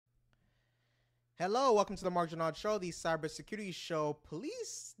Hello, welcome to the Mark Janard Show, the cybersecurity show.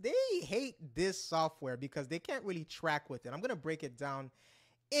 Police, they hate this software because they can't really track with it. I'm going to break it down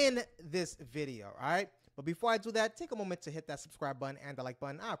in this video, all right? But before I do that, take a moment to hit that subscribe button and the like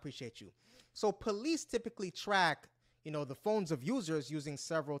button. I appreciate you. So police typically track, the phones of users using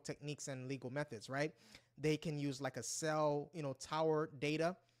several techniques and legal methods, right? They can use like a cell, tower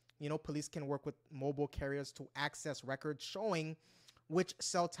data. Police can work with mobile carriers to access records showing which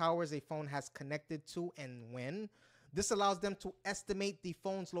cell towers a phone has connected to and when. This allows them to estimate the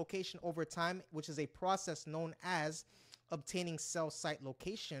phone's location over time, which is a process known as obtaining cell site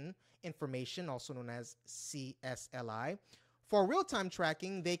location information, also known as CSLI. For real-time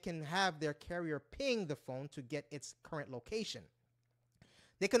tracking, they can have their carrier ping the phone to get its current location.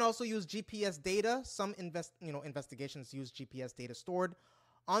 They can also use GPS data. Some investigations use GPS data stored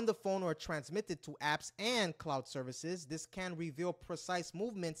on the phone or transmitted to apps and cloud services. This can reveal precise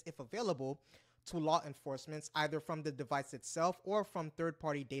movements if available to law enforcement, either from the device itself or from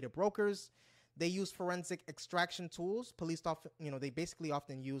third-party data brokers. They use forensic extraction tools. Police often, they basically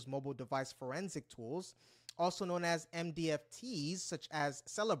often use mobile device forensic tools, also known as MDFTs, such as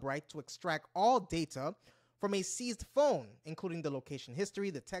Celebrite, to extract all data from a seized phone, including the location history,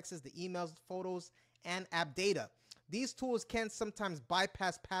 the texts, the emails, photos, and app data. These tools can sometimes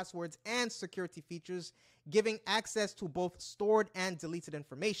bypass passwords and security features, giving access to both stored and deleted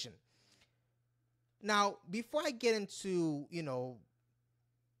information. Now, before I get into,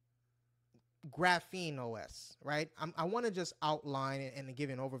 Graphene OS, right? I want to just outline and give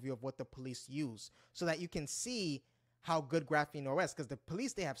an overview of what the police use so that you can see how good Graphene OS, because the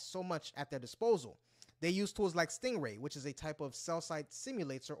police, they have so much at their disposal. They use tools like Stingray, which is a type of cell site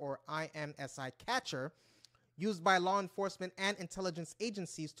simulator or IMSI catcher used by law enforcement and intelligence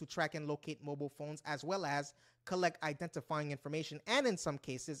agencies to track and locate mobile phones, as well as collect identifying information and, in some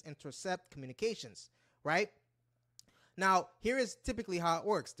cases, intercept communications, right? Now, here is typically how it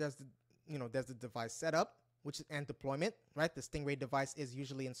works. There's the device setup, and deployment, right? The Stingray device is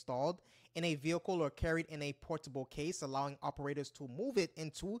usually installed in a vehicle or carried in a portable case, allowing operators to move it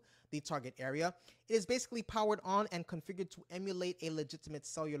into the target area. It is basically powered on and configured to emulate a legitimate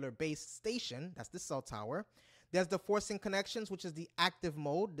cellular base station. That's the cell tower. There's the forcing connections, which is the active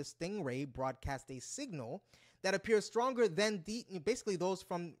mode. The Stingray broadcasts a signal that appears stronger than basically those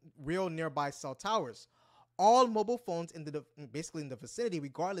from real nearby cell towers. All mobile phones basically in the vicinity,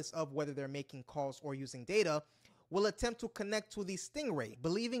 regardless of whether they're making calls or using data, will attempt to connect to the Stingray,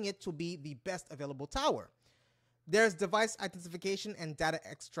 believing it to be the best available tower. There's device identification and data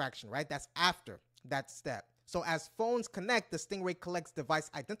extraction, right? That's after that step. So as phones connect, the Stingray collects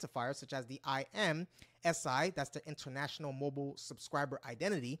device identifiers such as the IMSI, that's the International Mobile Subscriber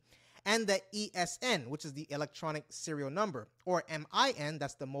Identity, and the ESN, which is the Electronic Serial Number, or MIN,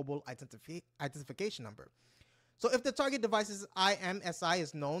 that's the Mobile Identification Number. So if the target device's IMSI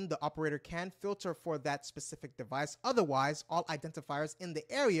is known, the operator can filter for that specific device. Otherwise, all identifiers in the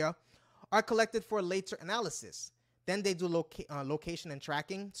area are collected for later analysis. Then they do location and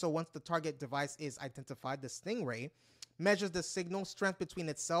tracking. So once the target device is identified, the Stingray measures the signal strength between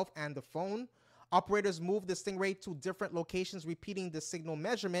itself and the phone. Operators move the Stingray to different locations, repeating the signal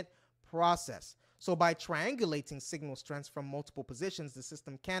measurement process. So by triangulating signal strengths from multiple positions, the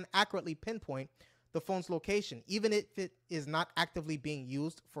system can accurately pinpoint the phone's location, even if it is not actively being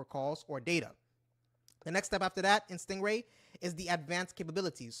used for calls or data. The next step after that in Stingray is the advanced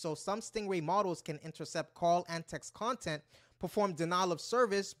capabilities. So some Stingray models can intercept call and text content, perform denial of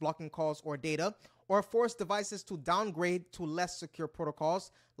service, blocking calls or data, or force devices to downgrade to less secure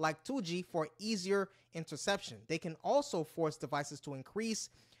protocols like 2G for easier interception. They can also force devices to increase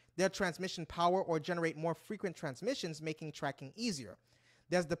their transmission power or generate more frequent transmissions, making tracking easier.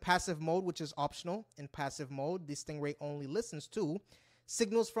 There's the passive mode, which is optional. In passive mode, the Stingray only listens to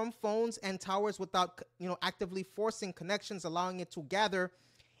signals from phones and towers without, actively forcing connections, allowing it to gather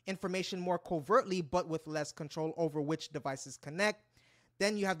information more covertly, but with less control over which devices connect.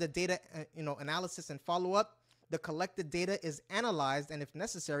 Then you have the data, analysis and follow-up. The collected data is analyzed, and if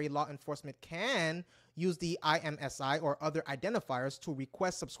necessary, law enforcement can use the IMSI or other identifiers to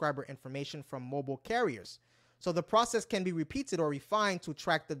request subscriber information from mobile carriers. So the process can be repeated or refined to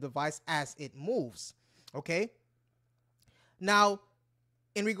track the device as it moves, okay? Now,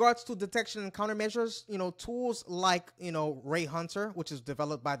 in regards to detection and countermeasures, tools like, Ray Hunter, which is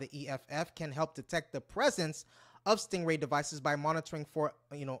developed by the EFF, can help detect the presence of Stingray devices by monitoring for,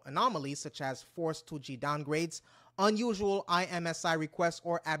 anomalies such as forced 2G downgrades, unusual IMSI requests,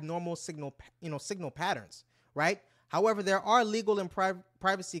 or abnormal signal patterns, right? However, there are legal and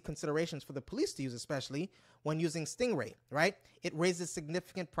privacy considerations for the police to use, especially when using Stingray, right? It raises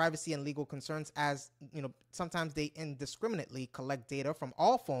significant privacy and legal concerns as, sometimes they indiscriminately collect data from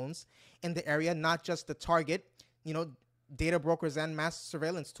all phones in the area, not just the target. Data brokers and mass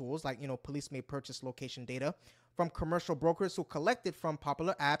surveillance tools like, police may purchase location data from commercial brokers who collect it from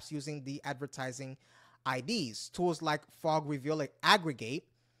popular apps using the advertising IDs. Tools like Fog Reveal aggregate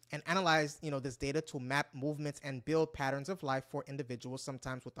and analyze, this data to map movements and build patterns of life for individuals,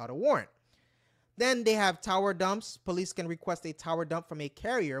 sometimes without a warrant. Then they have tower dumps. Police can request a tower dump from a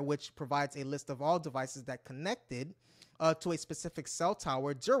carrier, which provides a list of all devices that connected to a specific cell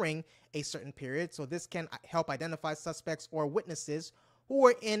tower during a certain period. So this can help identify suspects or witnesses who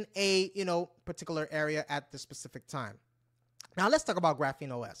were in a particular area at the specific time. Now let's talk about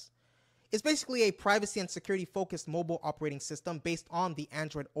Graphene OS. It's basically a privacy and security focused mobile operating system based on the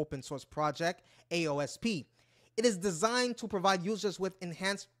Android open source project AOSP. It is designed to provide users with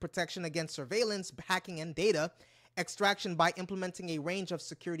enhanced protection against surveillance, hacking, and data extraction by implementing a range of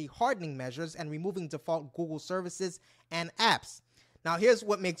security hardening measures and removing default Google services and apps. Now, here's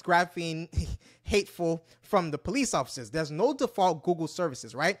what makes Graphene hateful from the police officers. There's no default Google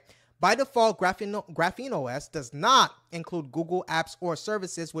services, right? By default, Graphene OS does not include Google apps or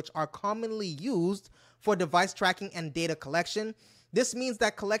services which are commonly used for device tracking and data collection. This means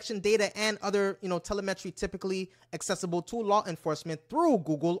that collection data and other, telemetry typically accessible to law enforcement through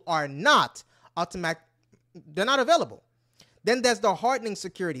Google are not they're not available. Then there's the hardening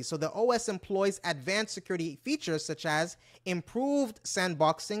security. So the OS employs advanced security features such as improved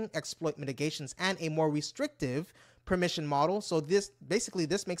sandboxing, exploit mitigations, and a more restrictive permission model. So this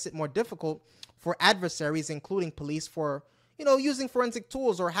makes it more difficult for adversaries, including police, for using forensic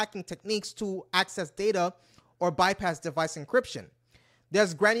tools or hacking techniques to access data or bypass device encryption.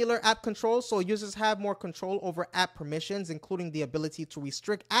 There's granular app control, so users have more control over app permissions, including the ability to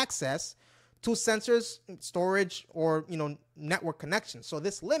restrict access to sensors, storage, or network connections. So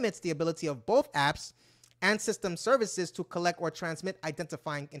this limits the ability of both apps and system services to collect or transmit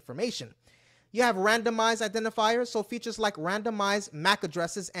identifying information. You have randomized identifiers, so features like randomized MAC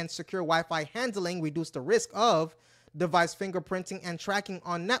addresses and secure Wi-Fi handling reduce the risk of device fingerprinting and tracking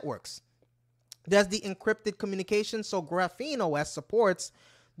on networks. There's the encrypted communication, so Graphene OS supports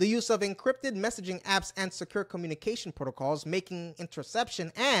the use of encrypted messaging apps and secure communication protocols, making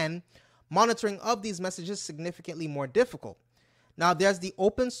interception and monitoring of these messages significantly more difficult. Now, there's the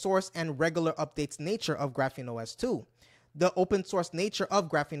open source and regular updates nature of Graphene OS 2. The open source nature of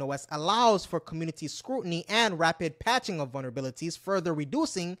Graphene OS allows for community scrutiny and rapid patching of vulnerabilities, further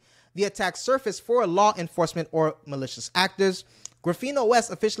reducing the attack surface for law enforcement or malicious actors. Graphene OS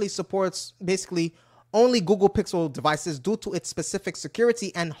officially supports basically only Google Pixel devices due to its specific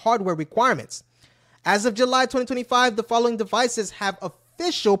security and hardware requirements. As of July 2025, the following devices have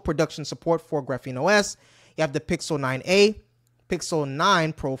official production support for Graphene OS. You have the Pixel 9a, Pixel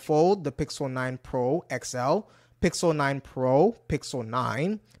 9 Pro Fold, the Pixel 9 Pro XL, Pixel 9 Pro, Pixel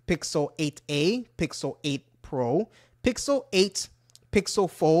 9, Pixel 8a, Pixel 8 Pro, Pixel 8, Pixel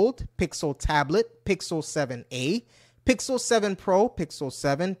Fold, Pixel Tablet, Pixel 7a, Pixel 7 Pro, Pixel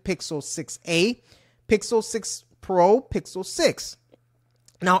 7, Pixel 6a, Pixel 6 Pro, Pixel 6.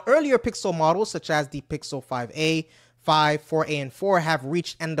 Now, earlier Pixel models such as the Pixel 5a, 5, 4a, and 4 have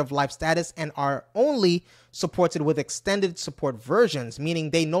reached end-of-life status and are only supported with extended support versions,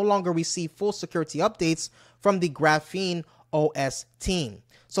 meaning they no longer receive full security updates from the Graphene OS team.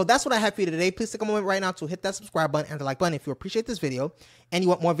 So that's what I have for you today. Please take a moment right now to hit that subscribe button and the like button. If you appreciate this video and you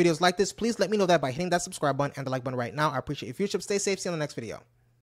want more videos like this, please let me know that by hitting that subscribe button and the like button right now. I appreciate your viewership. Stay safe. See you in the next video.